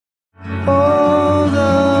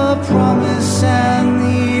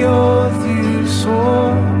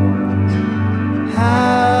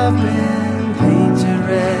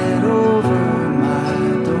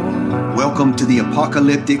to the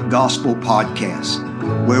Apocalyptic Gospel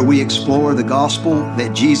Podcast, where we explore the gospel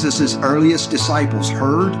that Jesus' earliest disciples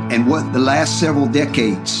heard and what the last several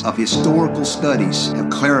decades of historical studies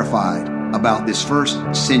have clarified about this first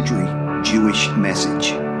century Jewish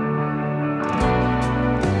message.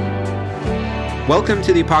 Welcome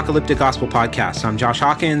to the Apocalyptic Gospel Podcast. I'm Josh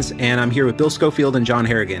Hawkins, and I'm here with Bill Schofield and John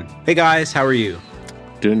Harrigan. Hey guys, how are you?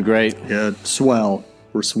 Doing great. Good. Swell.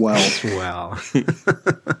 We're swell. Swell.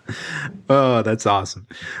 Oh, that's awesome.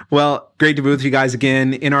 Well, great to be with you guys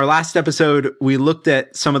again. In our last episode, we looked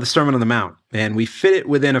at some of the Sermon on the Mount, and we fit it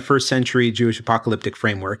within a first century Jewish apocalyptic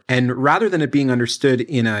framework. And rather than it being understood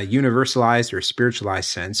in a universalized or spiritualized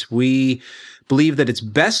sense, we believe that it's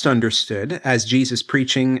best understood as Jesus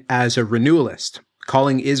preaching as a renewalist,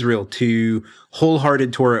 calling Israel to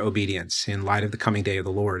wholehearted Torah obedience in light of the coming day of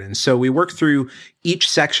the Lord. And so we worked through each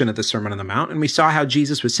section of the Sermon on the Mount, and we saw how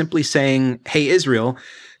Jesus was simply saying, hey, Israel,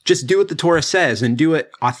 just do what the Torah says and do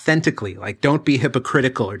it authentically. Like, don't be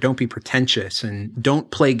hypocritical or don't be pretentious and don't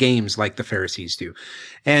play games like the Pharisees do.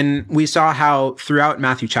 And we saw how throughout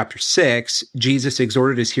Matthew chapter 6, Jesus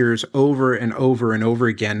exhorted his hearers over and over and over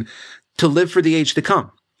again to live for the age to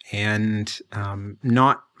come and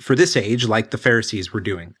not for this age like the Pharisees were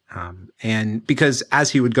doing. And because, as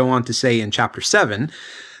he would go on to say in chapter 7,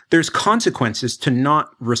 there's consequences to not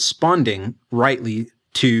responding rightly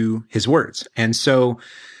to his words. And so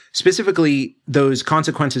specifically, those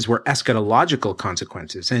consequences were eschatological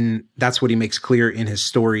consequences. And that's what he makes clear in his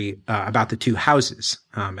story about the two houses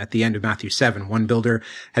at the end of Matthew 7. One builder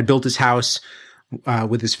had built his house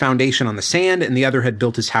with his foundation on the sand, and the other had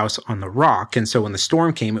built his house on the rock. And so when the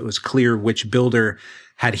storm came, it was clear which builder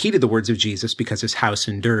had heeded the words of Jesus because his house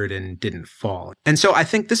endured and didn't fall. And so I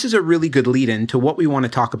think this is a really good lead-in to what we want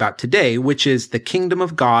to talk about today, which is the kingdom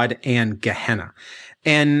of God and Gehenna.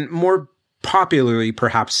 And more popularly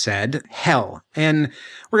perhaps said, hell. And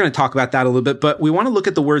we're going to talk about that a little bit, but we want to look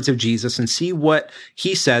at the words of Jesus and see what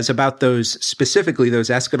he says about those, specifically those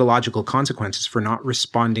eschatological consequences for not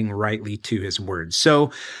responding rightly to his words. So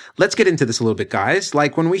let's get into this a little bit, guys.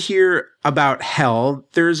 Like, when we hear about hell,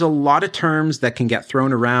 there's a lot of terms that can get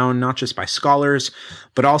thrown around, not just by scholars,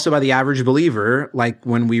 but also by the average believer, like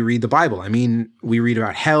when we read the Bible. I mean, we read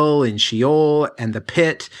about hell and Sheol and the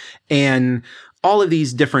pit and all of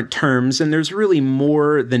these different terms, and there's really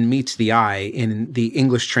more than meets the eye in the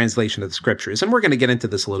English translation of the scriptures. And we're going to get into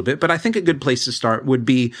this a little bit, but I think a good place to start would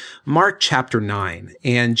be Mark chapter 9.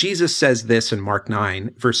 And Jesus says this in Mark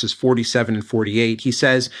 9, verses 47 and 48. He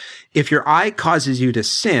says, "If your eye causes you to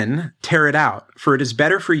sin, tear it out, for it is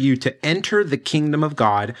better for you to enter the kingdom of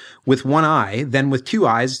God with one eye than with two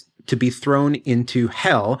eyes to be thrown into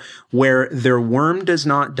hell, where their worm does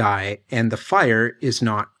not die and the fire is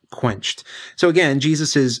not quenched." So again,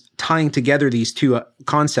 Jesus is tying together these two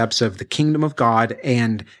concepts of the kingdom of God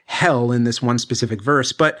and hell in this one specific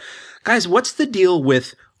verse. But guys, what's the deal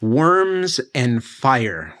with worms and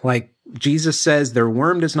fire? Like, Jesus says their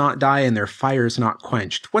worm does not die and their fire is not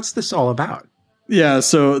quenched. What's this all about? Yeah,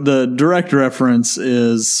 so the direct reference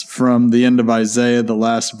is from the end of Isaiah, the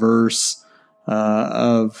last verse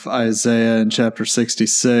of Isaiah in chapter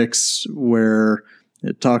 66, where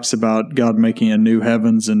it talks about God making a new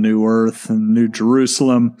heavens and new earth and new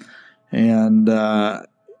Jerusalem. And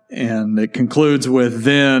it concludes with,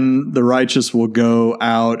 "Then the righteous will go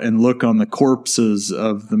out and look on the corpses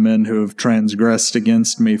of the men who have transgressed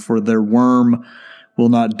against me, for their worm will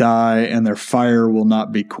not die and their fire will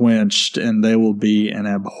not be quenched, and they will be an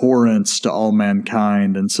abhorrence to all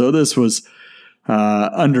mankind." And so this was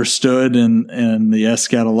understood in the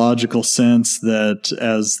eschatological sense, that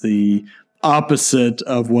as the opposite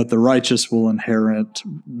of what the righteous will inherit,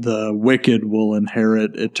 the wicked will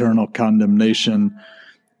inherit eternal condemnation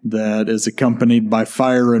that is accompanied by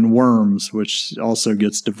fire and worms, which also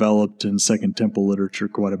gets developed in Second Temple literature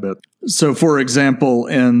quite a bit. So, for example,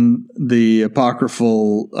 in the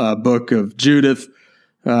apocryphal book of Judith,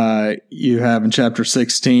 you have in chapter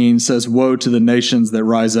 16 says, "Woe to the nations that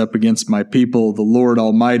rise up against my people. The Lord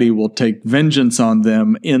Almighty will take vengeance on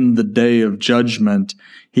them in the day of judgment.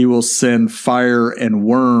 He will send fire and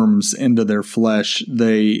worms into their flesh.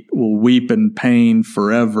 They will weep in pain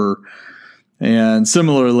forever." And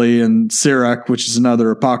similarly in Sirach, which is another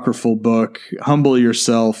apocryphal book, "Humble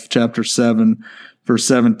yourself," chapter 7, verse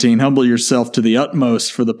 17, "Humble yourself to the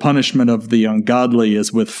utmost, for the punishment of the ungodly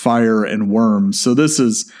is with fire and worms." So this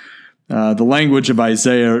is the language of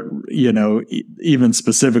Isaiah, even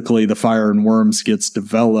specifically the fire and worms gets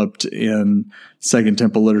developed in Second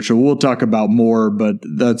Temple literature. We'll talk about more, but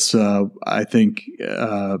that's, I think,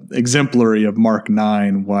 exemplary of Mark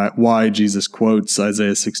 9, why Jesus quotes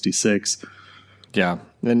Isaiah 66. Yeah.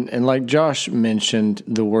 And like Josh mentioned,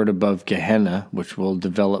 the word above Gehenna, which we'll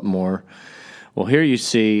develop more. Well, here you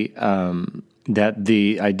see that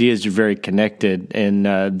the ideas are very connected in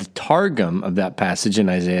the Targum of that passage in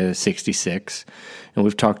Isaiah 66. And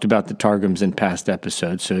we've talked about the Targums in past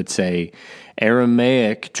episodes. So it's a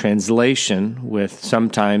Aramaic translation with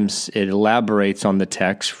sometimes it elaborates on the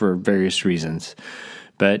text for various reasons.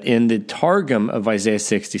 But in the Targum of Isaiah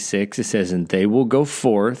 66, it says, "And they will go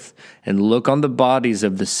forth and look on the bodies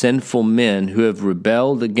of the sinful men who have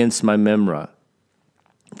rebelled against my memra.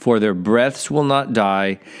 For their breaths will not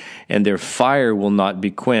die, and their fire will not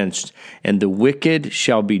be quenched. And the wicked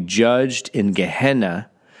shall be judged in Gehenna,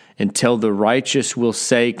 until the righteous will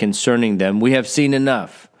say concerning them, we have seen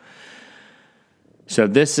enough." So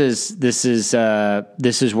this is where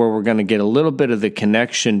we're going to get a little bit of the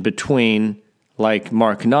connection between, like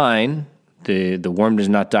Mark 9, the worm does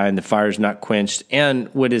not die and the fire is not quenched, and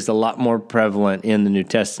what is a lot more prevalent in the New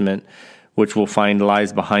Testament, which we'll find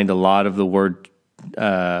lies behind a lot of the words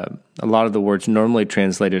normally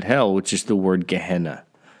translated hell, which is the word Gehenna.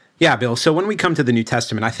 Yeah, Bill. So when we come to the New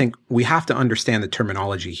Testament, I think we have to understand the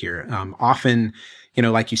terminology here. Often,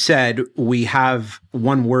 like you said, we have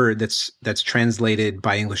one word that's translated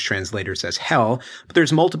by English translators as hell, but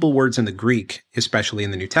there's multiple words in the Greek, especially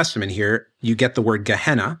in the New Testament here. You get the word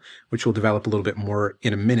Gehenna, which we'll develop a little bit more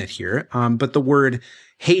in a minute here. But the word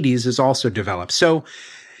Hades is also developed. So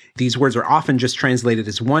these words are often just translated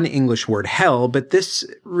as one English word, hell, but this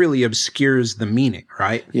really obscures the meaning,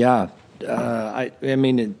 right? Yeah. I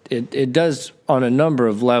mean, it does on a number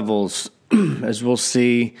of levels, as we'll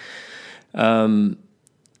see. It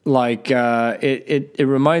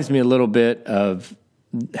reminds me a little bit of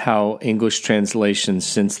how English translations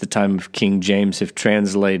since the time of King James have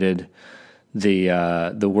translated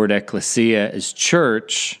the word ecclesia as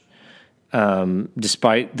church,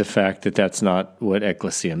 despite the fact that that's not what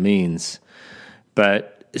ecclesia means.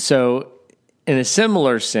 But so in a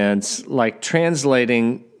similar sense, like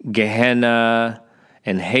translating Gehenna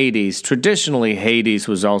and Hades, traditionally Hades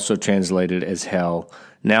was also translated as hell.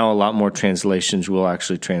 Now a lot more translations will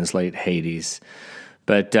actually translate Hades.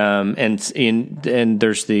 But and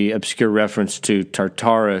there's the obscure reference to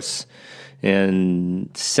Tartarus in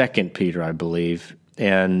 2 Peter, I believe.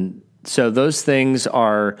 And so those things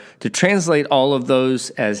are, to translate all of those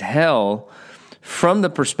as hell from the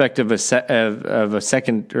perspective of a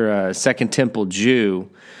second temple Jew.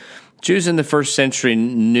 Jews in the first century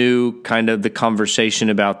knew kind of the conversation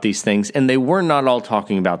about these things, and they were not all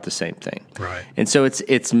talking about the same thing. Right. And so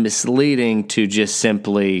it's misleading to just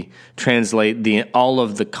simply translate all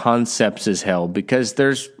of the concepts as hell, because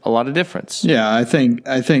there's a lot of difference. Yeah, I think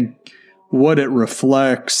what it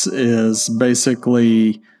reflects is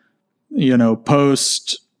basically,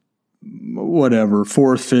 post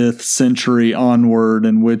 4th, 5th century onward,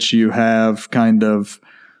 in which you have kind of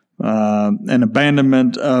an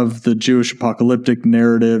abandonment of the Jewish apocalyptic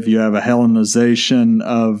narrative. You have a Hellenization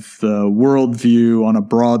of the worldview on a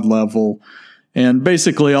broad level. And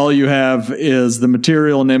basically all you have is the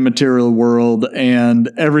material and immaterial world,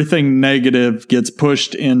 and everything negative gets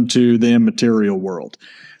pushed into the immaterial world.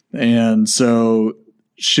 And so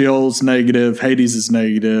Sheol's negative, Hades is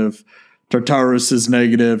negative, Tartarus is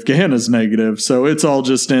negative, Gehenna is negative. So it's all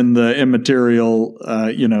just in the immaterial,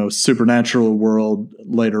 supernatural world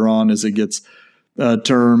later on as it gets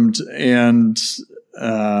termed. And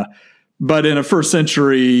but in a first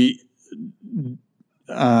century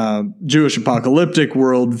Jewish apocalyptic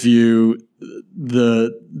worldview,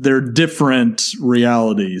 they're different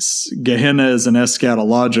realities. Gehenna is an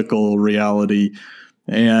eschatological reality,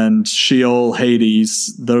 and Sheol,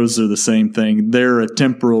 Hades, those are the same thing. They're a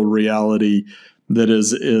temporal reality that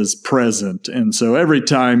is present. And so every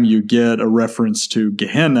time you get a reference to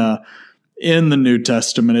Gehenna in the New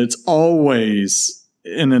Testament, it's always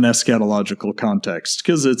in an eschatological context,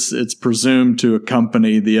 because it's presumed to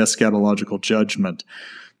accompany the eschatological judgment.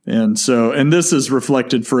 And this is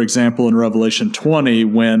reflected, for example, in Revelation 20,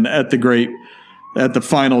 when at the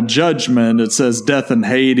final judgment, it says death and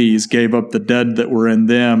Hades gave up the dead that were in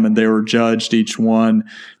them, and they were judged, each one.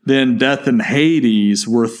 Then death and Hades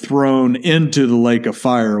were thrown into the lake of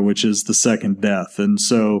fire, which is the second death. And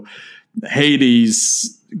so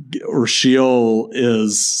Hades, or Sheol,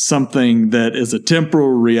 is something that is a temporal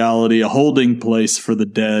reality, a holding place for the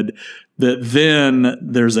dead, that then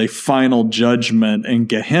there's a final judgment, and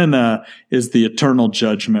Gehenna is the eternal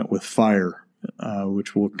judgment with fire.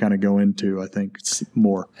 Which we'll kind of go into, I think,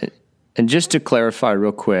 more. And just to clarify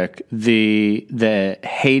real quick, the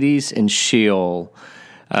Hades and Sheol.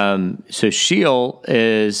 So Sheol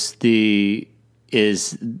is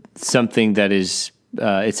something that is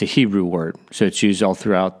it's a Hebrew word, so it's used all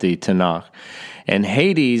throughout the Tanakh. And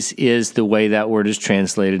Hades is the way that word is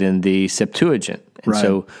translated in the Septuagint. And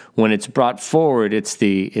so when it's brought forward, it's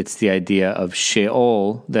the idea of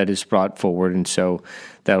Sheol that is brought forward. And so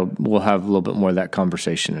we'll have a little bit more of that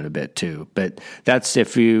conversation in a bit too. But that's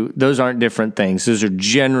those aren't different things. Those are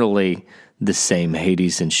generally the same,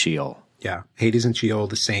 Hades and Sheol. Yeah, Hades and Sheol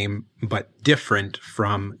the same, but different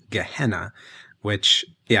from Gehenna, which,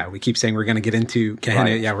 we keep saying we're going to get into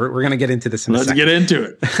Gehenna. Right. Yeah, we're going to get into this in a second. Let's get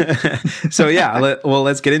into it. So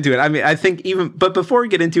let's get into it. I mean, I think but before we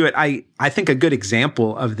get into it, I think a good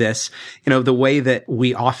example of this, the way that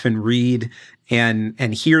we often read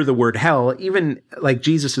and hear the word hell, even like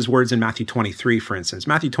Jesus's words in Matthew 23, for instance.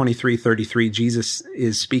 Matthew 23:33, Jesus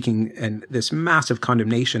is speaking and this massive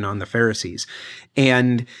condemnation on the Pharisees.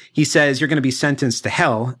 And he says, you're going to be sentenced to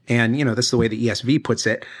hell. And, this is the way the ESV puts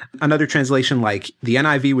it. Another translation like the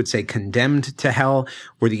NIV would say condemned to hell,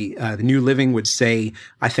 or the New Living would say,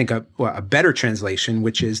 I think a better translation,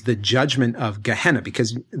 which is the judgment of Gehenna,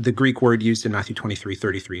 because the Greek word used in Matthew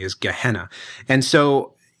 23:33 is Gehenna. And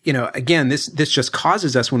so, again, this just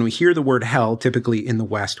causes us, when we hear the word hell, typically in the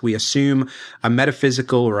West, we assume a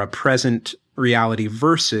metaphysical or a present reality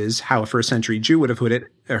versus how a first century Jew would have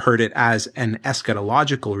heard it as an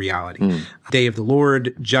eschatological reality. Day of the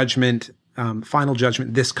Lord, judgment, final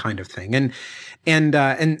judgment, this kind of thing.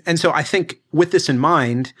 And so I think with this in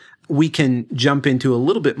mind, we can jump into a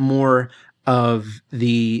little bit more of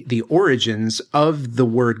the origins of the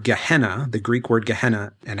word Gehenna, the Greek word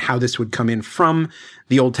Gehenna, and how this would come in from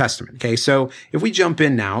the Old Testament. Okay, so if we jump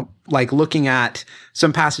in now, like looking at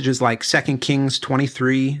some passages like 2 Kings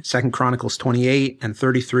 23, 2 Chronicles 28 and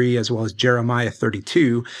 33, as well as Jeremiah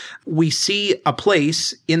 32, we see a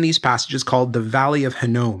place in these passages called the Valley of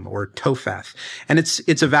Hinnom, or Topheth. And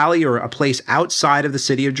it's a valley or a place outside of the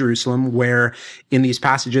city of Jerusalem where in these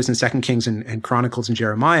passages in 2 Kings and Chronicles and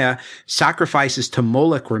Jeremiah, sacrifices to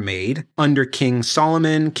Moloch were made under King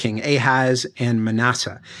Solomon, King Ahaz, and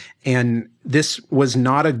Manasseh. And this was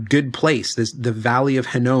not a good place. The Valley of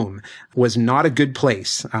Hinnom was not a good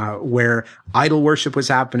place where idol worship was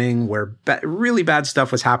happening, where really bad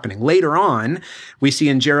stuff was happening. Later on, we see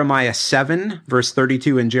in Jeremiah 7, verse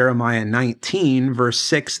 32, and Jeremiah 19, verse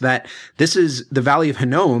 6, that this is the Valley of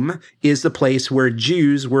Hinnom is the place where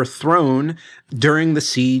Jews were thrown during the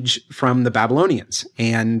siege from the Babylonians.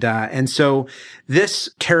 And so this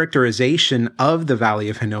characterization of the Valley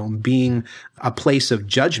of Hinnom being a place of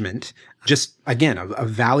judgment, just again, a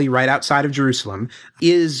valley right outside of Jerusalem,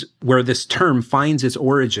 is where this term finds its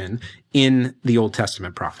origin in the Old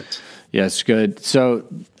Testament prophets. Yes, good. So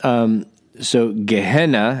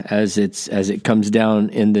Gehenna, as it comes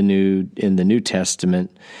down in the New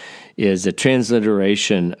Testament, is a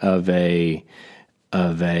transliteration of a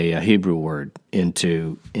Hebrew word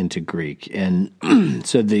into Greek, and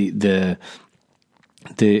so the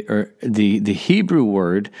Hebrew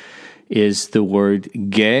word is the word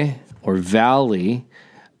ge, or valley,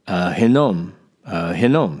 Hinnom,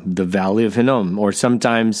 the Valley of Hinnom, or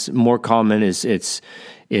sometimes more common is it's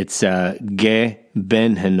ge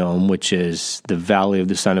ben Hinnom, which is the Valley of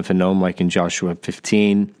the son of Hinnom, like in Joshua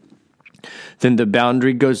 15. Then the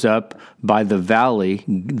boundary goes up by the valley,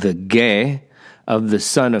 the ge of the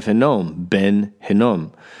son of Hinnom, ben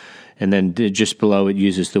Hinnom. And then just below it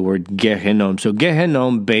uses the word Gehenna. So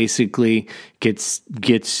Gehenna basically gets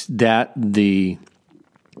that the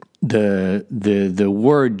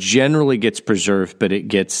word generally gets preserved, but it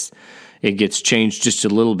gets changed just a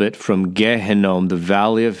little bit from Gehenna, the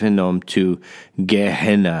Valley of Hinnom, to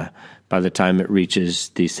Gehenna by the time it reaches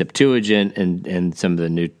the Septuagint and some of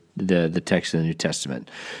the text of the New Testament.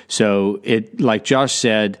 So it, like Josh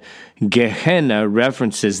said, Gehenna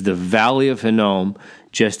references the Valley of Hinnom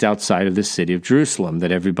just outside of the city of Jerusalem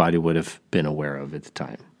that everybody would have been aware of at the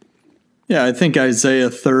time. Yeah, I think Isaiah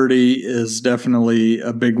 30 is definitely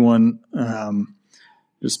a big one,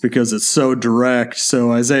 just because it's so direct.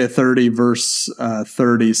 So Isaiah 30, verse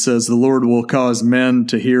 30 says, "The Lord will cause men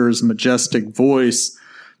to hear his majestic voice,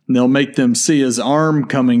 and they'll make them see his arm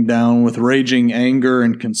coming down with raging anger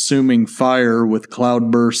and consuming fire, with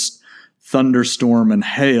cloudburst, thunderstorm, and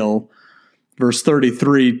hail." Verse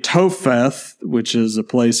 33, Topheth, which is a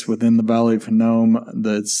place within the Valley of Hinnom,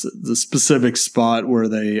 that's the specific spot where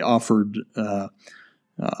they offered to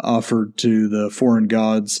the foreign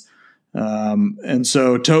gods. And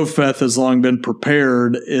so Topheth has long been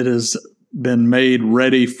prepared. It has been made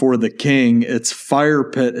ready for the king. Its fire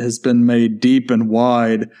pit has been made deep and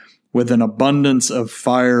wide, with an abundance of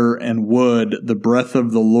fire and wood. The breath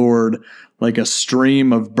of the Lord, like a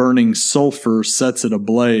stream of burning sulfur, sets it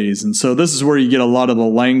ablaze. And so this is where you get a lot of the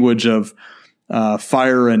language of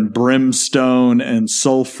fire and brimstone and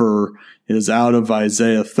sulfur is out of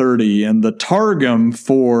Isaiah 30. And the Targum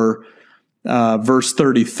for verse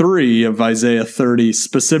 33 of Isaiah 30,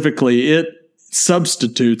 specifically, it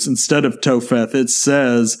substitutes, instead of Topheth, it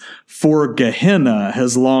says, "For Gehenna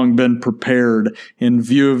has long been prepared in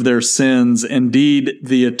view of their sins. Indeed,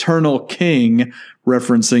 the eternal King,"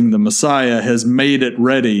 referencing the Messiah, "has made it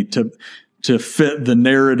ready to fit the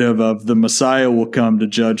narrative of the Messiah will come to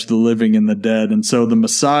judge the living and the dead." And so the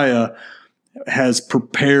Messiah has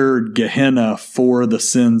prepared Gehenna for the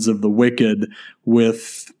sins of the wicked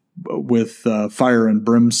with fire and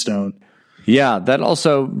brimstone. Yeah, that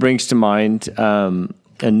also brings to mind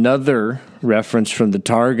another reference from the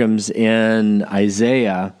Targums in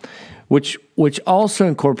Isaiah, which also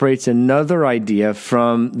incorporates another idea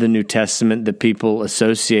from the New Testament that people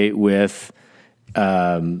associate with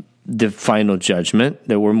the final judgment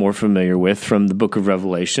that we're more familiar with from the book of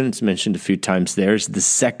Revelation. It's mentioned a few times there, is the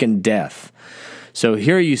second death. So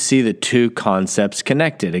here you see the two concepts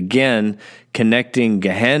connected. Again, connecting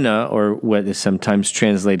Gehenna, or what is sometimes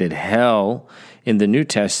translated hell in the New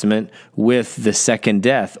Testament, with the second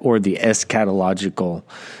death, or the eschatological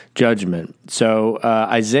judgment. So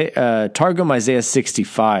Targum Isaiah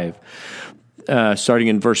 65, starting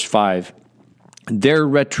in verse 5, "Their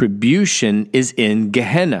retribution is in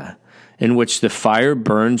Gehenna, in which the fire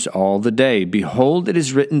burns all the day. Behold, it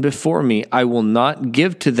is written before me, I will not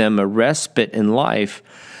give to them a respite in life,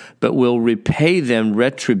 but will repay them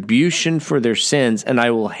retribution for their sins, and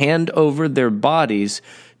I will hand over their bodies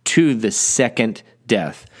to the second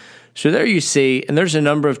death." So there you see, and there's a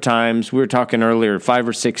number of times, we were talking earlier, 5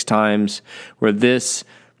 or 6 times, where this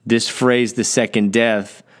phrase, the second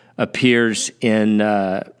death, appears in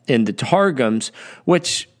the Targums,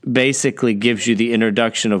 which basically gives you the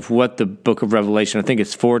introduction of what the book of Revelation, I think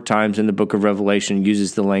it's 4 times in the book of Revelation,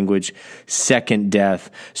 uses the language second death.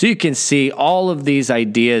 So you can see all of these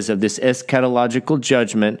ideas of this eschatological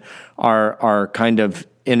judgment are kind of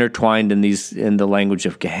intertwined in the language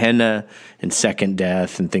of Gehenna and second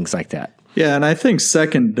death and things like that. Yeah, and I think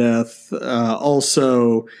second death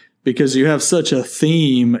also, because you have such a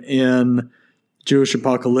theme in Jewish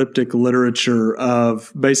apocalyptic literature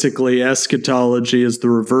of basically eschatology is the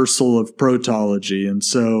reversal of protology. And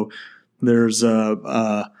so there's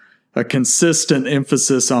a consistent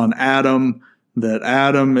emphasis on Adam, that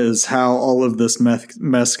Adam is how all of this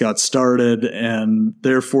mess got started, and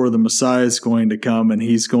therefore the Messiah is going to come and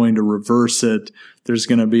he's going to reverse it. There's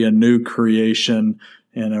going to be a new creation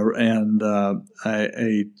and a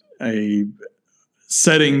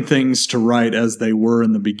setting things to right as they were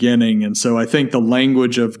in the beginning. And so I think the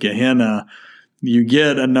language of Gehenna, you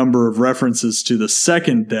get a number of references to the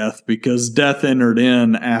second death because death entered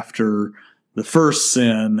in after the first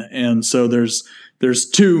sin. And so there's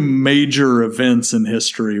 2 major events in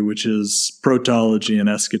history, which is protology and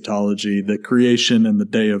eschatology, the creation and the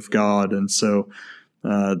day of God. And so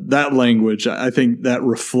that language, I think that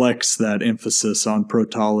reflects that emphasis on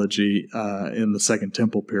protology in the Second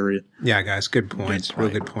Temple period. Yeah, guys, good points. Real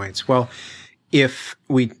good points. Well, if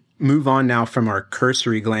we move on now from our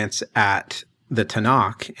cursory glance at the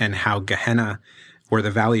Tanakh and how Gehenna, or the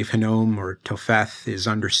Valley of Hinnom, or Topheth, is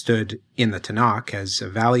understood in the Tanakh as a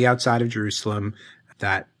valley outside of Jerusalem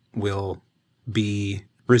that will be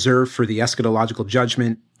reserved for the eschatological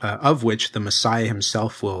judgment of which the Messiah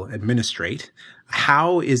himself will administrate.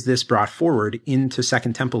 How is this brought forward into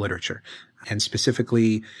Second Temple literature? And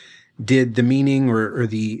specifically, did the meaning or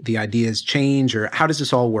the ideas change, or how does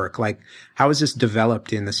this all work? Like, how is this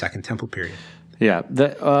developed in the Second Temple period? Yeah,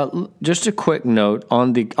 just a quick note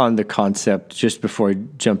on the concept, just before I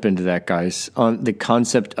jump into that, guys, on the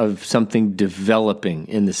concept of something developing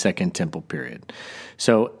in the Second Temple period.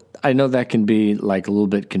 So I know that can be like a little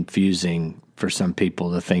bit confusing for some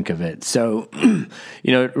people to think of it. So,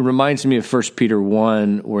 it reminds me of 1 Peter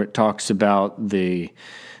 1, where it talks about the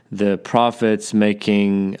prophets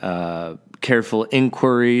making careful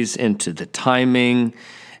inquiries into the timing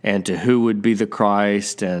and to who would be the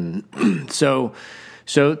Christ. And so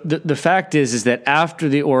the fact is that after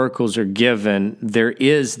the oracles are given, there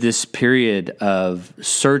is this period of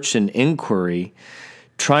search and inquiry,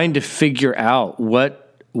 trying to figure out what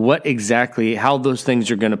exactly, how those things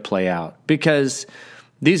are going to play out. Because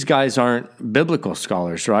these guys aren't biblical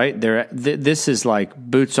scholars, right? This is like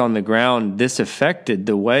boots on the ground. This affected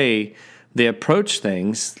the way they approach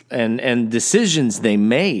things and decisions they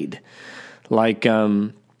made. What's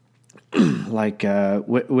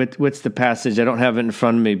the passage? I don't have it in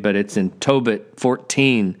front of me, but it's in Tobit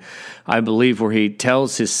 14, I believe, where he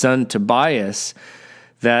tells his son Tobias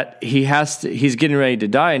that he's getting ready to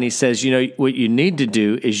die, and he says, what you need to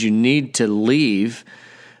do is you need to leave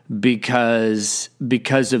because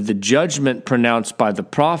of the judgment pronounced by the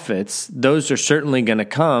prophets. Those are certainly going to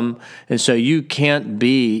come, and so you can't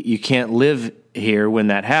live here when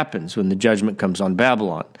that happens, when the judgment comes on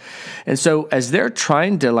Babylon. And so as they're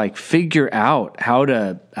trying to figure out how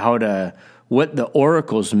to what the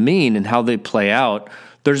oracles mean and how they play out,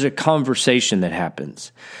 there's a conversation that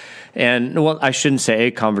happens. And, well, I shouldn't say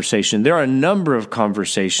a conversation. There are a number of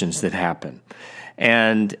conversations that happen.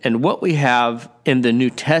 And what we have in the New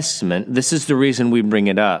Testament, this is the reason we bring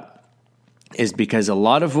it up, is because a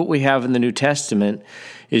lot of what we have in the New Testament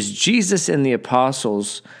is Jesus and the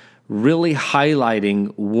apostles really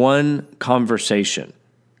highlighting one conversation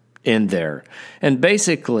in there. And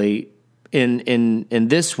basically, in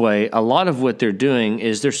this way, a lot of what they're doing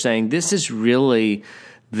is they're saying this is really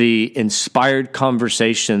the inspired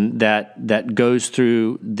conversation that goes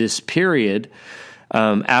through this period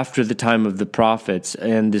after the time of the prophets.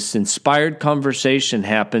 And this inspired conversation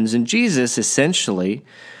happens, and Jesus essentially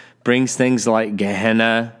brings things like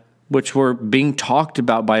Gehenna, which were being talked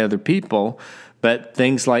about by other people, but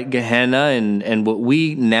things like Gehenna and what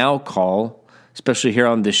we now call, especially here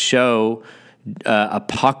on this show,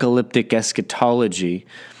 apocalyptic eschatology.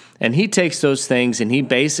 And he takes those things and he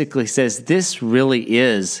basically says this really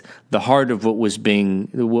is the heart of what was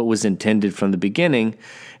intended from the beginning.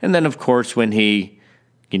 And then, of course, when he,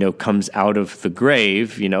 comes out of the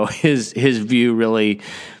grave, his view really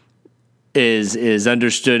is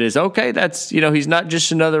understood as, okay, that's, he's not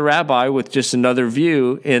just another rabbi with just another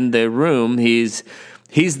view in the room. He's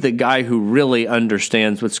the guy who really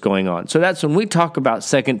understands what's going on. So that's when we talk about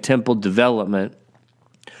Second Temple development.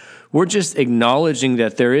 We're just acknowledging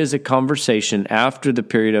that there is a conversation after the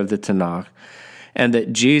period of the Tanakh, and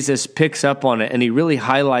that Jesus picks up on it, and he really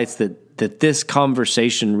highlights that this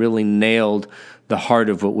conversation really nailed the heart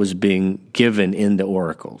of what was being given in the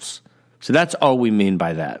oracles. So that's all we mean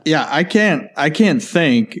by that. Yeah, I can't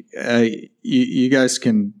think, you guys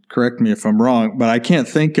can correct me if I'm wrong, but I can't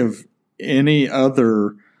think of any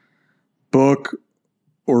other book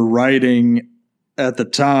or writing at the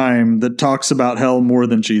time that talks about hell more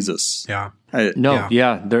than Jesus. Yeah.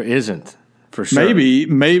 There isn't, for sure.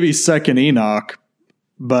 Maybe Second Enoch,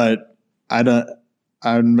 but I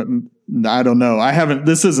don't know.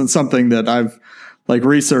 This isn't something that I've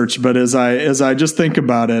researched, but as I just think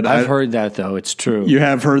about it, I've heard that though. It's true. You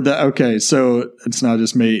have heard that? Okay. So it's not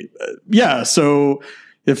just me. Yeah. So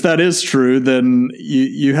if that is true, then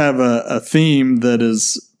you have a theme that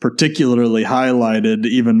is particularly highlighted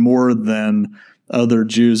even more than other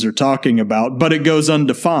Jews are talking about, but it goes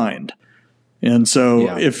undefined. And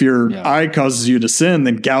so if your eye causes you to sin,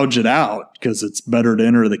 then gouge it out, because it's better to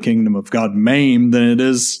enter the kingdom of God maimed than it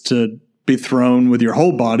is to be thrown with your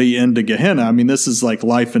whole body into Gehenna. I mean, this is like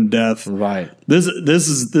life and death. Right. This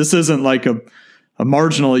isn't like a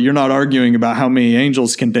marginal. You're not arguing about how many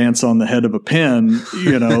angels can dance on the head of a pin,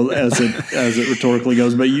 as it rhetorically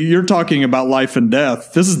goes, but you're talking about life and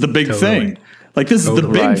death. This is the big thing. This is the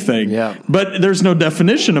big thing. Yeah. But there's no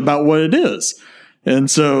definition about what it is. And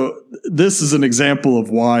so this is an example of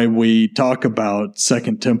why we talk about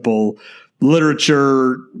Second Temple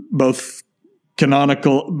literature, both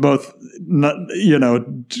canonical, what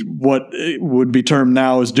would be termed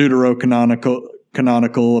now as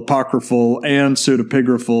deuterocanonical, apocryphal, and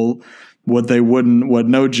pseudepigraphal, what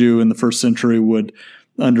no Jew in the first century would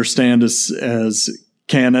understand as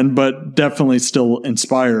canon, but definitely still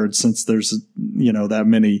inspired, since there's that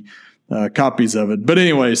many copies of it. But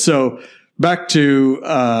anyway, so back to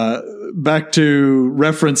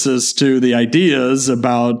references to the ideas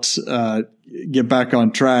about get back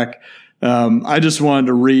on track. I just wanted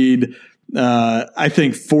to read. I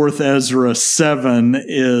think 4th Ezra 7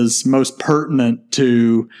 is most pertinent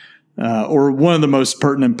to, or one of the most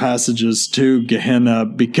pertinent passages to Gehenna,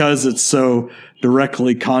 because it's so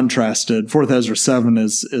directly contrasted. 4th Ezra 7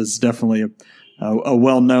 is definitely a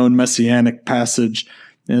well-known messianic passage.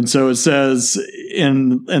 And so it says,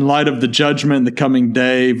 in light of the judgment in the coming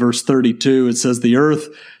day, verse 32, it says, the earth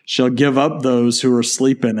shall give up those who are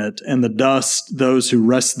asleep in it, and the dust those who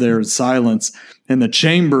rest there in silence, and the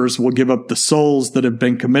chambers will give up the souls that have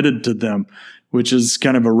been committed to them, which is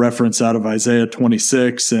kind of a reference out of Isaiah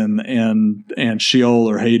 26 and Sheol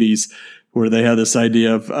or Hades, where they had this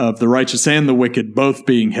idea of the righteous and the wicked both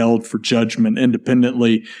being held for judgment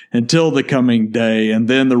independently until the coming day, and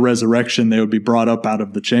then the resurrection, they would be brought up out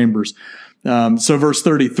of the chambers. So verse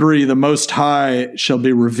 33, the Most High shall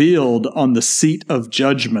be revealed on the seat of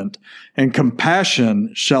judgment, and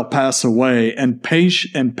compassion shall pass away, and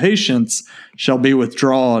patience shall be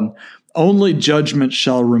withdrawn, Only judgment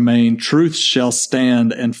shall remain, truth shall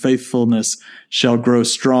stand, and faithfulness shall grow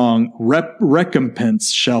strong.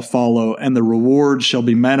 Recompense shall follow, and the reward shall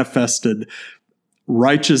be manifested.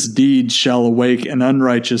 Righteous deeds shall awake, and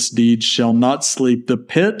unrighteous deeds shall not sleep. The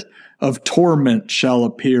pit of torment shall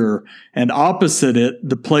appear, and opposite it,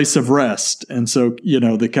 the place of rest. And so,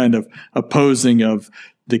 the kind of opposing of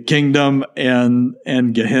the kingdom and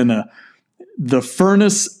Gehenna. The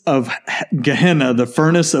furnace of Gehenna, the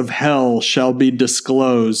furnace of hell shall be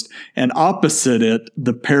disclosed, and opposite it,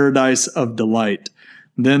 the paradise of delight.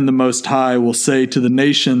 Then the Most High will say to the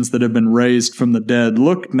nations that have been raised from the dead,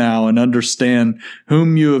 look now and understand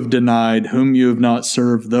whom you have denied, whom you have not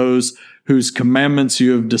served, those whose commandments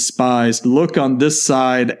you have despised. Look on this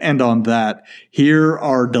side and on that. Here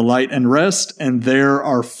are delight and rest, and there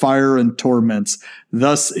are fire and torments.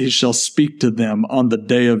 Thus he shall speak to them on the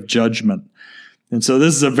day of judgment. And so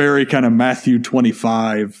this is a very kind of Matthew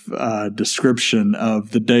 25 description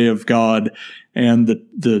of the day of God and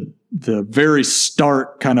the very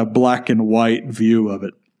stark kind of black and white view of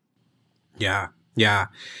it. Yeah.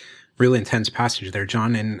 Really intense passage there,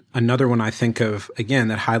 John. And another one I think of, again,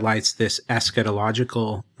 that highlights this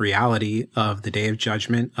eschatological reality of the day of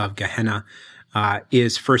judgment of Gehenna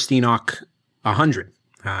is 1 Enoch 100.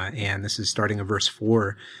 And this is starting at verse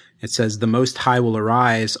 4. It says, the Most High will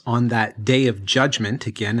arise on that day of judgment,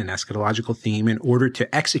 again, an eschatological theme, in order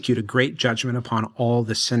to execute a great judgment upon all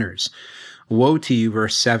the sinners. Woe to you,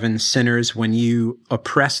 verse 7, sinners, when you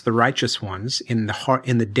oppress the righteous ones in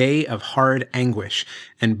the day of hard anguish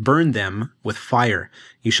and burn them with fire.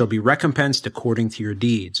 You shall be recompensed according to your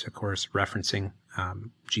deeds. Of course, referencing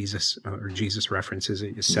Jesus references,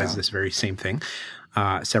 it says this very same thing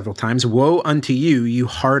several times. Woe unto you, you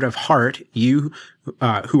hard of heart, you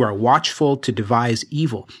who are watchful to devise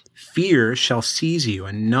evil. Fear shall seize you,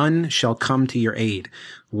 and none shall come to your aid.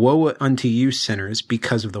 Woe unto you, sinners,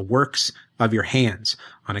 because of the works of your hands,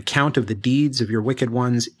 on account of the deeds of your wicked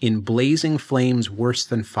ones. In blazing flames worse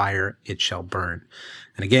than fire it shall burn.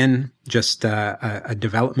 And again, just a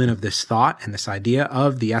development of this thought and this idea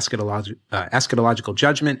of the eschatological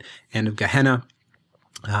judgment and of Gehenna,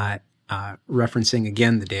 referencing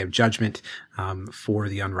again the day of judgment for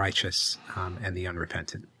the unrighteous and the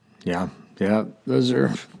unrepentant. Yeah, those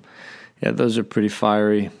are pretty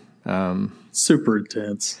fiery. Super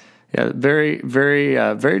intense. Yeah, very, very,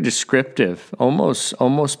 very descriptive,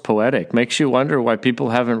 almost poetic. Makes you wonder why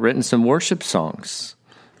people haven't written some worship songs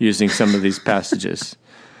using some of these passages.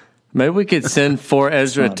 Maybe we could send For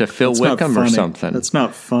Ezra to Phil Wickham or something. That's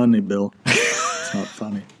not funny, Bill. It's not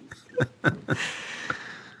funny.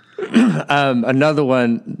 Another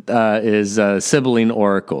one is Sibylline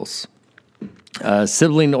oracles.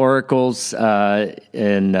 Sibylline oracles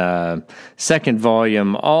in second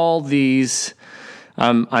volume. All these,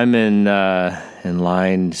 I'm in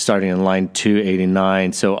line, starting in line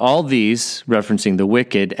 289. So all these, referencing the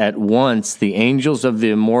wicked, at once the angels of the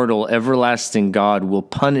immortal everlasting God will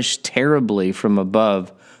punish terribly from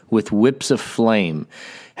above with whips of flame,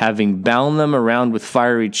 having bound them around with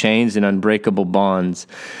fiery chains and unbreakable bonds.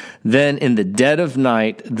 Then in the dead of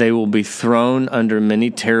night they will be thrown under many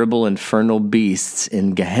terrible infernal beasts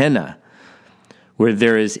in Gehenna, where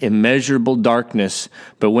there is immeasurable darkness.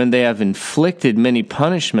 But when they have inflicted many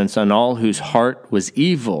punishments on all whose heart was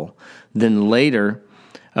evil, then later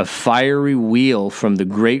a fiery wheel from the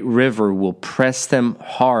great river will press them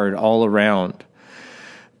hard all around,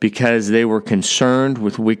 because they were concerned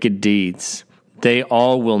with wicked deeds. They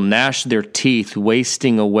all will gnash their teeth,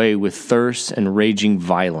 wasting away with thirst and raging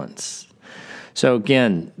violence. So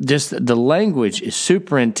again, just the language is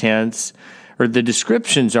super intense, or the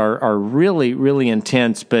descriptions are really, really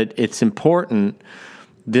intense, but it's important.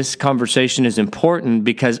 This conversation is important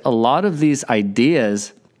because a lot of these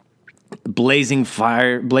ideas, blazing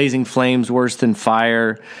flames worse than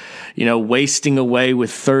fire, wasting away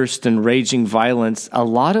with thirst and raging violence. A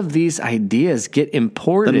lot of these ideas get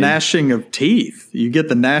imported. The gnashing of teeth. You get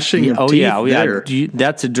the gnashing of teeth there.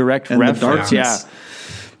 That's a direct reference. Yeah.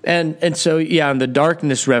 And so, and the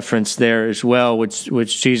darkness reference there as well,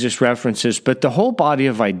 which Jesus references. But the whole body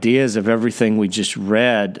of ideas of everything we just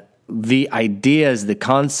read, the ideas, the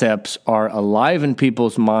concepts are alive in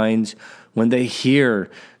people's minds when they hear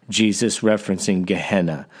Jesus referencing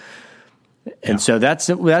Gehenna. And so that's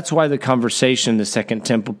why the conversation, the Second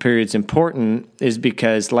Temple period, is important, is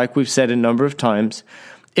because, like we've said a number of times,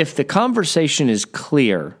 if the conversation is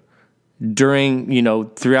clear during,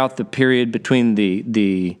 throughout the period between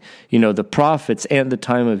the prophets and the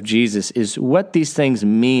time of Jesus, is what these things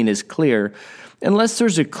mean is clear. Unless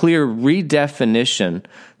there's a clear redefinition,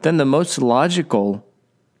 then the most logical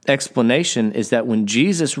explanation is that when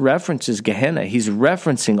Jesus references Gehenna, he's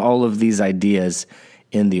referencing all of these ideas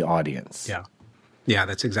in the audience. Yeah. Yeah,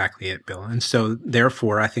 that's exactly it, Bill. And so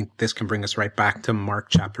therefore, I think this can bring us right back to Mark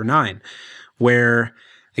chapter 9, where,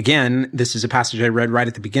 again, this is a passage I read right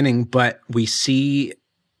at the beginning, but we see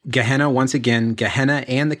Gehenna, once again, Gehenna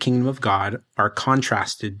and the kingdom of God are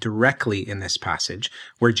contrasted directly in this passage,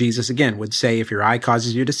 where Jesus, again, would say, if your eye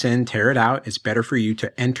causes you to sin, tear it out. It's better for you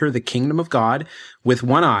to enter the kingdom of God with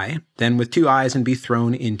one eye than with two eyes and be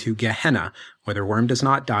thrown into Gehenna, where their worm does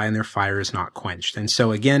not die and their fire is not quenched. And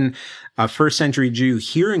so, again, a first century Jew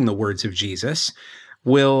hearing the words of Jesus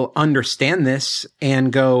will understand this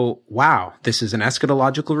and go, wow, this is an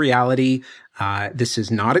eschatological reality. This is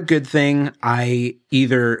not a good thing. I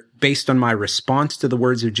either, based on my response to the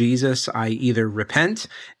words of Jesus, I either repent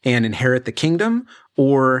and inherit the kingdom,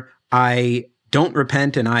 or I don't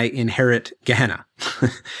repent and I inherit Gehenna.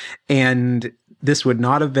 And this would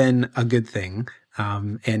not have been a good thing.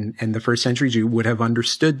 And the first century Jew would have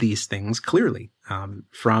understood these things clearly,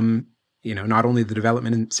 from, not only the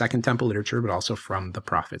development in Second Temple literature, but also from the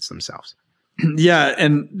prophets themselves. Yeah,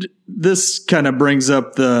 and this kind of brings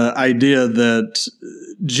up the idea that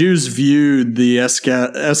Jews viewed the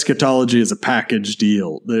eschatology as a package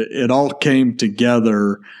deal. It all came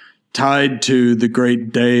together, tied to the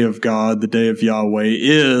great day of God, the day of Yahweh,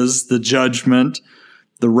 is the judgment,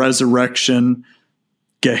 the resurrection,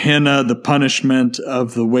 Gehenna, the punishment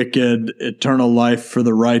of the wicked, eternal life for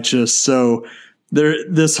the righteous. So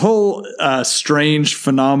this whole strange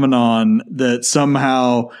phenomenon that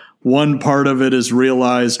somehow one part of it is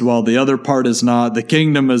realized while the other part is not. The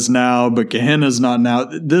kingdom is now, but Gehenna is not now.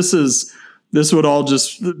 This would all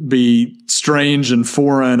just be strange and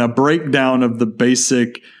foreign, a breakdown of the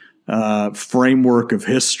basic framework of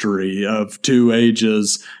history of two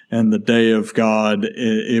ages and the day of God.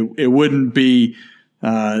 It wouldn't be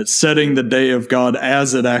setting the day of God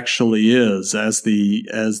as it actually is, as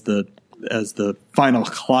the final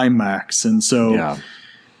climax. And so, yeah.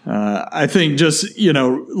 I think just,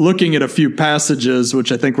 looking at a few passages,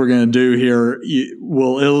 which I think we're going to do here,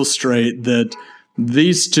 will illustrate that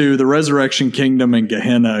these two, the resurrection kingdom and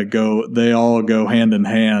Gehenna, they all go hand in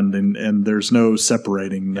hand, and there's no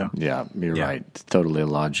separating them. Yeah, you're right. It's totally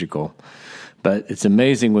illogical. But it's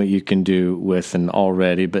amazing what you can do with an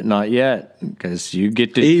already but not yet, because you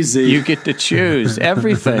get to choose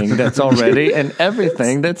everything that's already and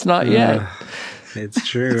everything that's not yet. It's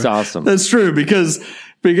true. It's awesome. That's true because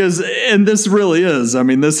and this really is. I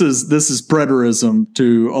mean, this is preterism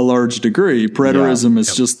to a large degree. Preterism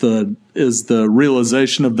is just the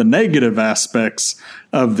realization of the negative aspects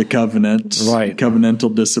of the covenant, right?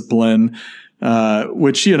 Covenantal discipline.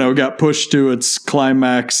 Which, got pushed to its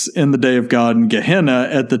climax in the day of God in Gehenna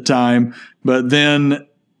at the time. But then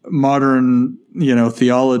modern,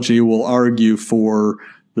 theology will argue for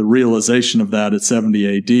the realization of that at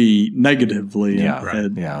 70 AD negatively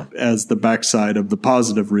as the backside of the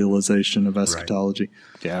positive realization of eschatology.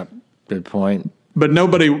 Right. Yeah, good point. But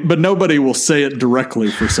nobody will say it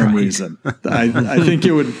directly for some reason. I think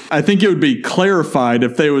it would be clarified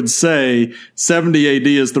if they would say 70 AD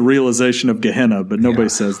is the realization of Gehenna, but nobody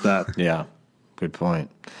says that. Yeah, good point.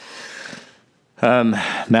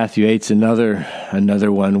 Matthew 8's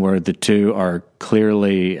another one where the two are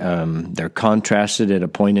clearly they're contrasted at a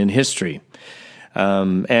point in history,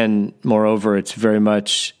 and moreover, it's very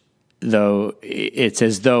much. Though it's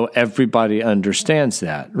as though everybody understands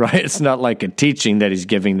that, right? It's not like a teaching that he's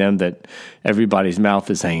giving them that everybody's mouth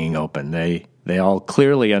is hanging open. They all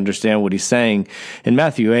clearly understand what he's saying. In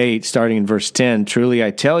Matthew 8, starting in verse 10, truly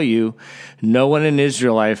I tell you, nowhere in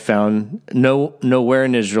Israel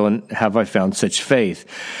have I found such faith.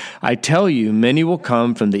 I tell you, many will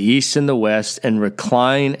come from the east and the west and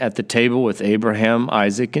recline at the table with Abraham,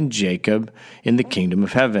 Isaac, and Jacob in the kingdom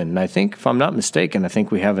of heaven. And I think, if I'm not mistaken, I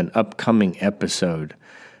think we have an upcoming episode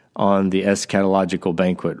on the eschatological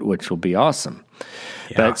banquet, which will be awesome.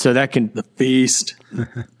 Yeah. But so that can... The feast.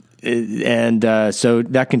 And so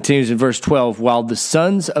that continues in verse 12. While the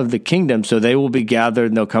sons of the kingdom, so they will be gathered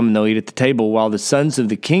and they'll come and they'll eat at the table, while the sons of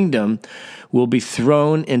the kingdom will be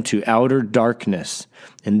thrown into outer darkness.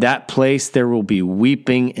 In that place there will be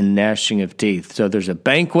weeping and gnashing of teeth. So there's a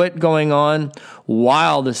banquet going on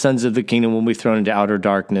while the sons of the kingdom will be thrown into outer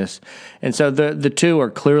darkness. And so the two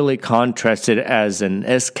are clearly contrasted as an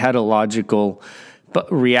eschatological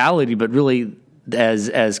reality, but really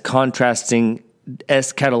as contrasting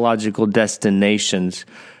eschatological destinations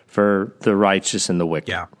for the righteous and the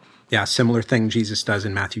wicked. Yeah, similar thing Jesus does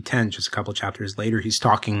in Matthew 10, just a couple chapters later. He's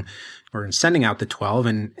talking or sending out the 12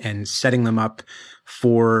 and setting them up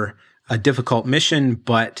for a difficult mission,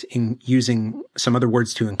 but in using some other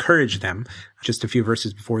words to encourage them. Just a few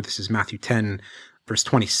verses before, this is Matthew 10, verse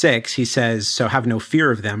 26, he says, "So have no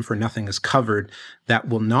fear of them, for nothing is covered that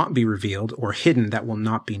will not be revealed, or hidden that will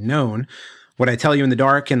not be known. What I tell you in the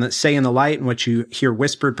dark and say in the light, and what you hear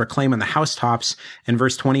whispered, proclaim on the housetops." And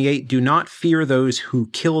verse 28, "Do not fear those who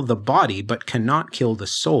kill the body, but cannot kill the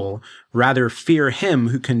soul. Rather fear him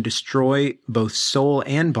who can destroy both soul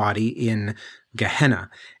and body in Gehenna."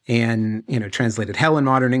 And, translated hell in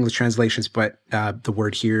modern English translations, but the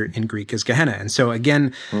word here in Greek is Gehenna. And so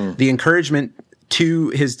again, the encouragement to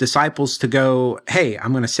his disciples to go, hey,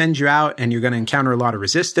 I'm going to send you out and you're going to encounter a lot of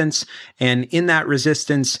resistance. And in that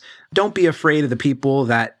resistance, don't be afraid of the people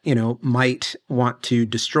that, might want to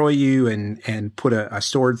destroy you and put a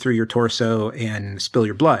sword through your torso and spill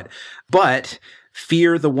your blood. But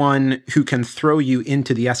fear the one who can throw you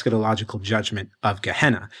into the eschatological judgment of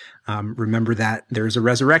Gehenna. Remember that there's a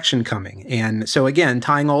resurrection coming. And so again,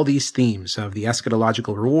 tying all these themes of the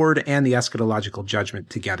eschatological reward and the eschatological judgment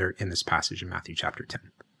together in this passage in Matthew chapter 10.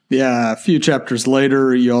 Yeah, a few chapters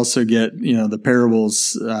later, you also get, the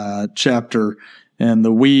parables chapter and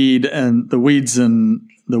the weeds and the wheat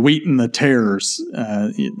and the tares,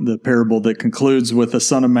 the parable that concludes with the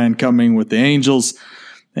Son of Man coming with the angels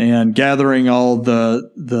and gathering all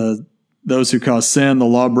those who cause sin, the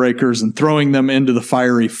lawbreakers, and throwing them into the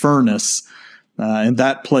fiery furnace. In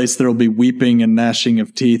that place there will be weeping and gnashing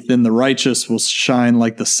of teeth. Then the righteous will shine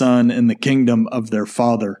like the sun in the kingdom of their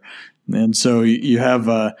Father. And so you have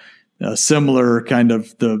a similar kind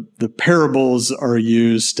of the parables are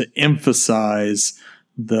used to emphasize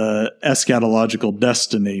the eschatological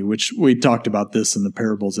destiny, which we talked about this in the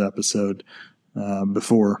parables episode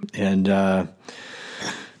before. And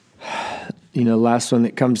last one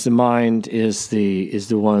that comes to mind is the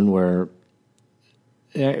one where,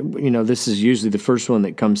 this is usually the first one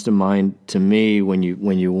that comes to mind to me when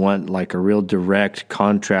you want like a real direct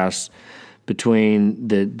contrast between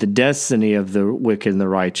the destiny of the wicked and the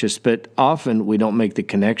righteous. But often we don't make the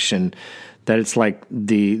connection that it's like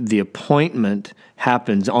the appointment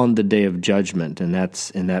happens on the day of judgment, and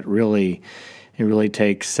that really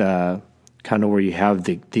takes kind of where you have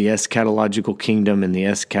the eschatological kingdom and the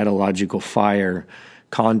eschatological fire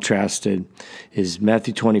contrasted is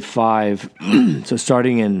Matthew 25. So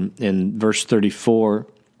starting in verse 34,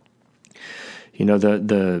 he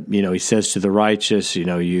says to the righteous,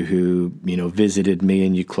 you who, visited me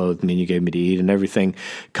and you clothed me and you gave me to eat and everything.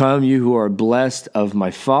 Come, you who are blessed of my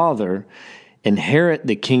Father, inherit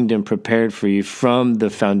the kingdom prepared for you from the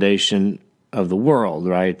foundation of the world,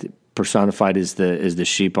 right? Personified is the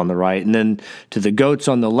sheep on the right. And then to the goats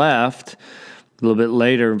on the left, a little bit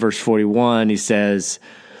later in verse 41, he says,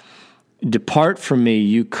 "Depart from me,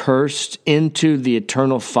 you cursed, into the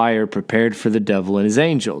eternal fire prepared for the devil and his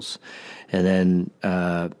angels." And then,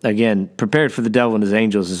 again, prepared for the devil and his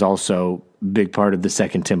angels is also a big part of the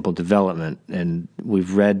second temple development. And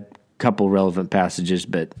we've read a couple relevant passages,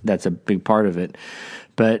 but that's a big part of it.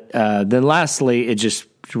 But then lastly, it just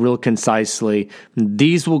real concisely,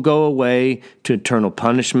 these will go away to eternal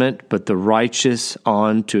punishment, but the righteous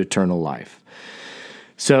on to eternal life.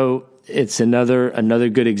 So it's another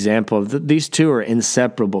good example of these two are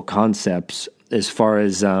inseparable concepts as far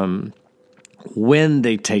as when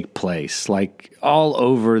they take place, like all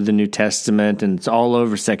over the New Testament, and it's all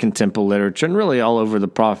over Second Temple literature, and really all over the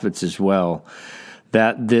prophets as well,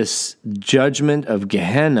 that this judgment of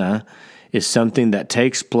Gehenna is something that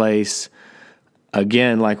takes place,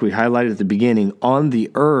 again, like we highlighted at the beginning, on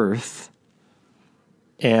the earth,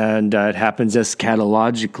 and it happens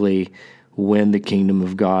eschatologically when the kingdom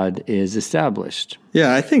of God is established.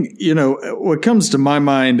 Yeah, I think, what comes to my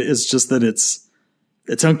mind is just that it's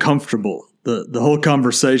uncomfortable. The whole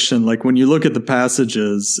conversation, like when you look at the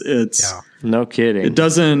passages, it's no kidding. It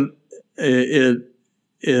doesn't.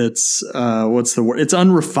 It's what's the word? It's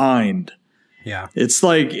unrefined. Yeah, it's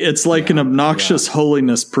like an obnoxious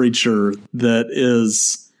holiness preacher that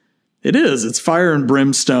is. It is. It's fire and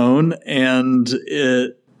brimstone, and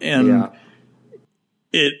it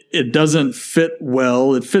doesn't fit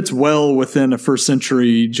well. It fits well within a first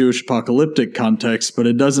century Jewish apocalyptic context, but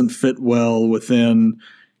it doesn't fit well within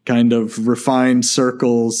kind of refined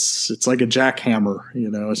circles. It's like a jackhammer,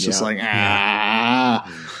 it's just like,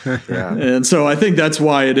 And so I think that's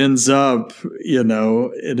why it ends up,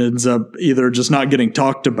 either just not getting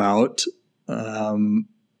talked about,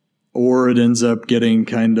 or it ends up getting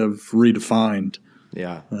kind of redefined.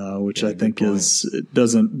 Which I think it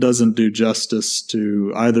doesn't do justice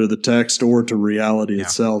to either the text or to reality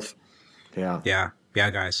itself. Yeah,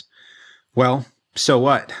 guys. Well, so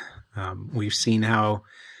what? We've seen how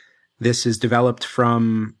this is developed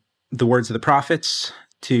from the words of the prophets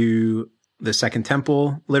to the Second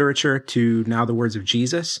Temple literature to now the words of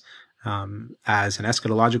Jesus as an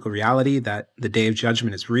eschatological reality that the day of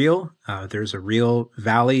judgment is real. There's a real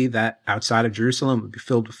valley that outside of Jerusalem will be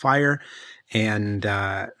filled with fire, and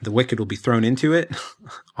the wicked will be thrown into it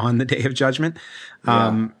on the day of judgment.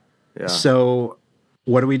 So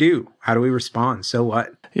what do we do? How do we respond? So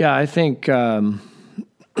what? Yeah, I think, comes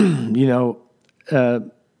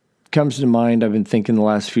to mind, I've been thinking the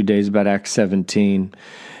last few days about Acts 17.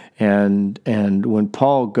 And when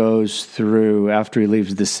Paul goes through, after he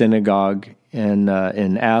leaves the synagogue in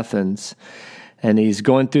Athens, and he's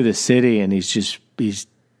going through the city, and he's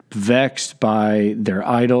vexed by their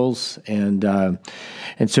idols, and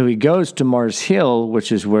so he goes to Mars Hill,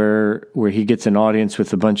 which is where he gets an audience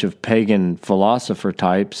with a bunch of pagan philosopher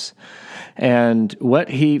types. And what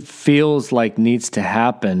he feels like needs to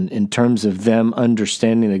happen in terms of them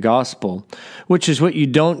understanding the gospel, which is what you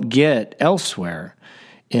don't get elsewhere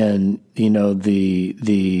in,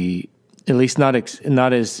 the at least not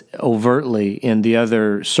as overtly in the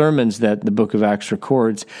other sermons that the book of Acts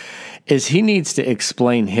records, is he needs to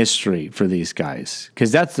explain history for these guys.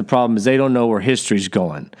 Because that's the problem, is they don't know where history's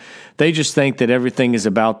going. They just think that everything is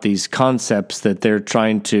about these concepts that they're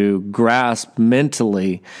trying to grasp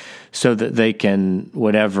mentally so that they can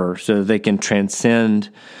transcend,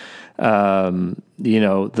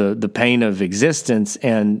 the pain of existence,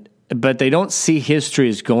 but they don't see history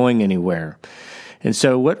as going anywhere. And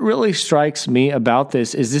so what really strikes me about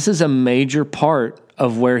this is a major part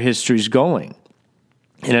of where history's going.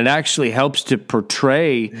 And it actually helps to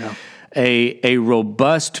portray a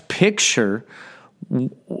robust picture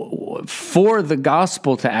for the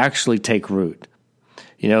gospel to actually take root.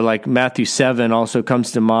 Like Matthew 7 also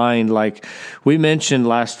comes to mind, like we mentioned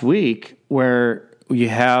last week, where you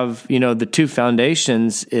have, the two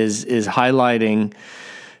foundations is highlighting,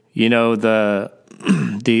 the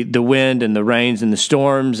wind and the rains and the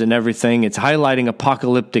storms and everything. It's highlighting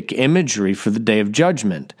apocalyptic imagery for the day of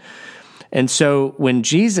judgment. And so when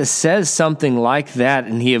Jesus says something like that,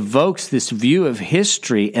 and he evokes this view of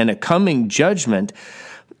history and a coming judgment,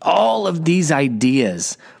 all of these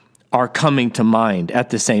ideas are coming to mind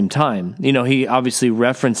at the same time. He obviously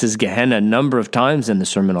references Gehenna a number of times in the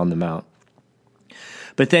Sermon on the Mount.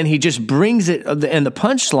 But then he just brings it, and the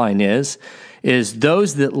punchline is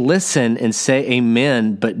those that listen and say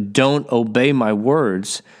amen but don't obey my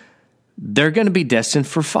words, they're going to be destined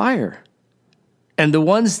for fire. And the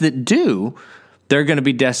ones that do, they're going to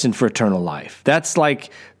be destined for eternal life. That's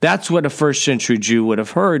what a first century Jew would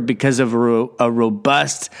have heard because of a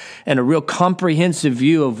robust and a real comprehensive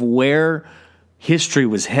view of where history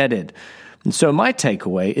was headed. And so my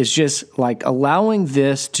takeaway is just like allowing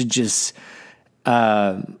this to just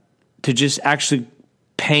actually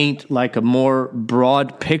paint like a more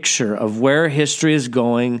broad picture of where history is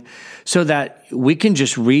going so that we can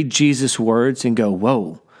just read Jesus' words and go,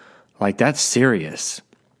 whoa, like that's serious.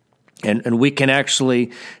 And we can actually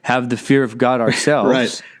have the fear of God ourselves.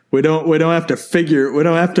 Right. We don't have to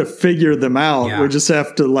figure them out. Yeah. We just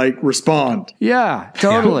have to respond. Yeah,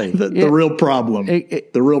 totally. The real problem.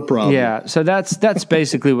 The real problem. Yeah. So that's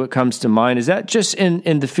basically what comes to mind. Is that just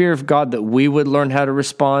in the fear of God that we would learn how to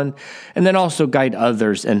respond, and then also guide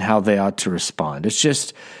others in how they ought to respond. It's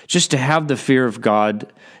just to have the fear of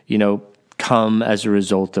God, come as a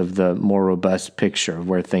result of the more robust picture of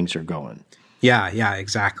where things are going. Yeah,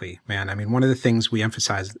 exactly, man. I mean, one of the things we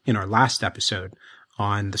emphasized in our last episode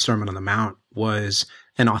on the Sermon on the Mount was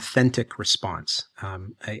an authentic response.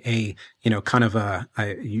 You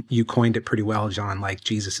coined it pretty well, John, like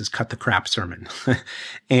Jesus's cut the crap sermon.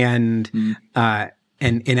 And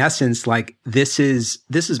in essence, like this is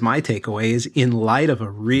my takeaway is in light of a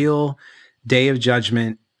real day of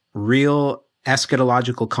judgment, real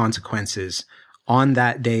eschatological consequences on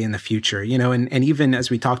that day in the future, and even as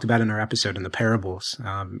we talked about in our episode in the parables,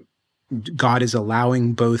 God is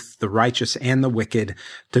allowing both the righteous and the wicked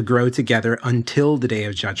to grow together until the day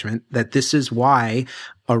of judgment, that this is why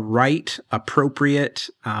a right, appropriate,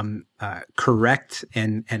 correct,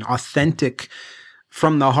 and authentic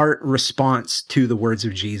from the heart response to the words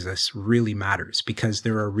of Jesus really matters, because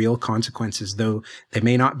there are real consequences, though they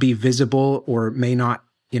may not be visible or may not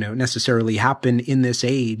necessarily happen in this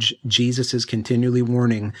age. Jesus is continually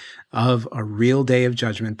warning of a real day of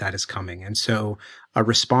judgment that is coming. And so a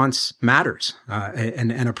response matters,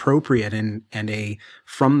 an appropriate and a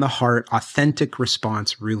from the heart authentic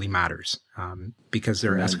response really matters, because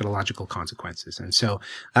there are eschatological consequences. And so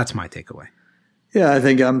that's my takeaway. Yeah, I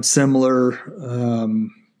think I'm similar,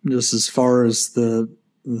 just as far as the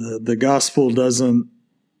gospel doesn't,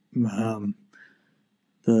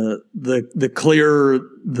 the clearer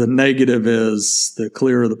the negative is, the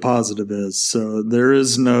clearer the positive is. So there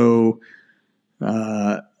is no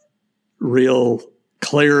real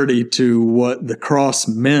clarity to what the cross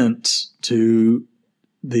meant to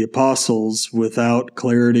the apostles without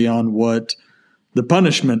clarity on what the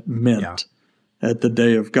punishment meant at the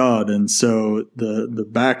day of God. And so the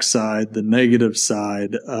backside, the negative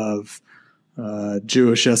side of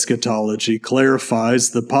Jewish eschatology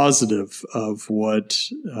clarifies the positive of what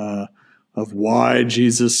of why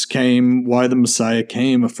Jesus came, why the Messiah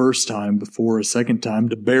came a first time before a second time,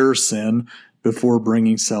 to bear sin before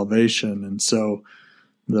bringing salvation. And so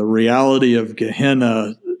the reality of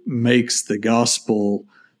Gehenna makes the gospel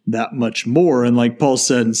that much more. And like Paul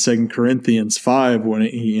said in 2 Corinthians 5, when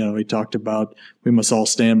he talked about we must all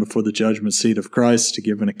stand before the judgment seat of Christ to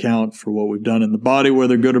give an account for what we've done in the body,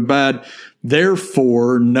 whether good or bad.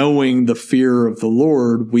 Therefore, knowing the fear of the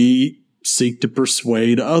Lord, we seek to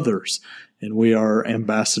persuade others. And we are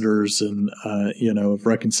ambassadors and, of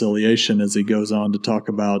reconciliation, as he goes on to talk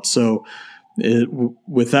about. So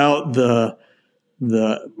without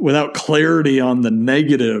clarity on the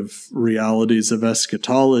negative realities of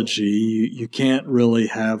eschatology, you can't really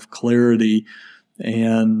have clarity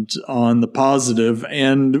and on the positive,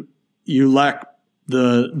 and you lack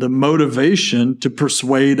the motivation to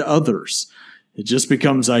persuade others. It just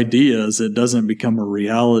becomes ideas. It doesn't become a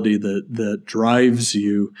reality that drives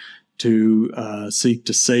you to seek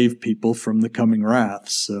to save people from the coming wrath.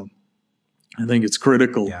 So I think it's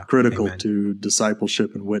critical Amen. to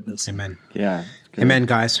discipleship and witness. Amen. Yeah. Good. Amen,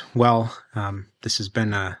 guys. Well, this has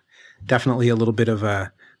been definitely a little bit of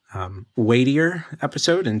a weightier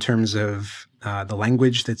episode in terms of the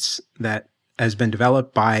language that has been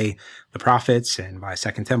developed by the prophets and by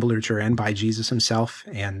Second Temple literature and by Jesus himself,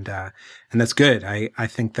 and that's good. I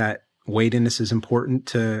think that weightiness is important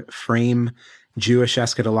to frame Jewish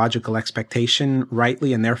eschatological expectation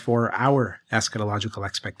rightly, and therefore our eschatological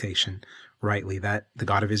expectation rightly, that the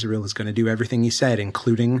God of Israel is going to do everything he said,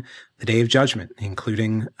 including the day of judgment,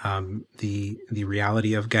 including the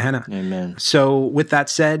reality of Gehenna. Amen. So with that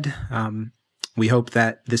said, we hope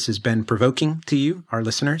that this has been provoking to you, our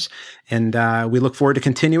listeners, and we look forward to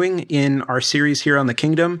continuing in our series here on the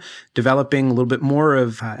kingdom, developing a little bit more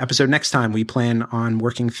of episode next time. We plan on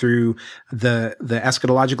working through the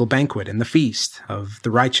eschatological banquet and the feast of the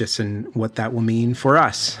righteous and what that will mean for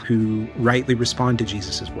us who rightly respond to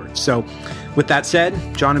Jesus' words. So with that said,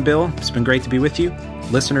 John and Bill, it's been great to be with you.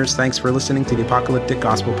 Listeners, thanks for listening to the Apocalyptic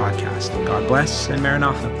Gospel Podcast. God bless, and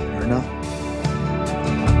Maranatha. Maranatha.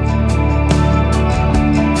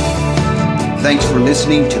 Thanks for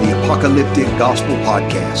listening to the Apocalyptic Gospel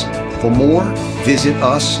Podcast. For more, visit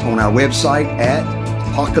us on our website at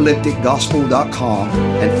apocalypticgospel.com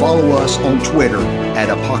and follow us on Twitter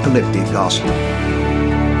at Apocalyptic Gospel.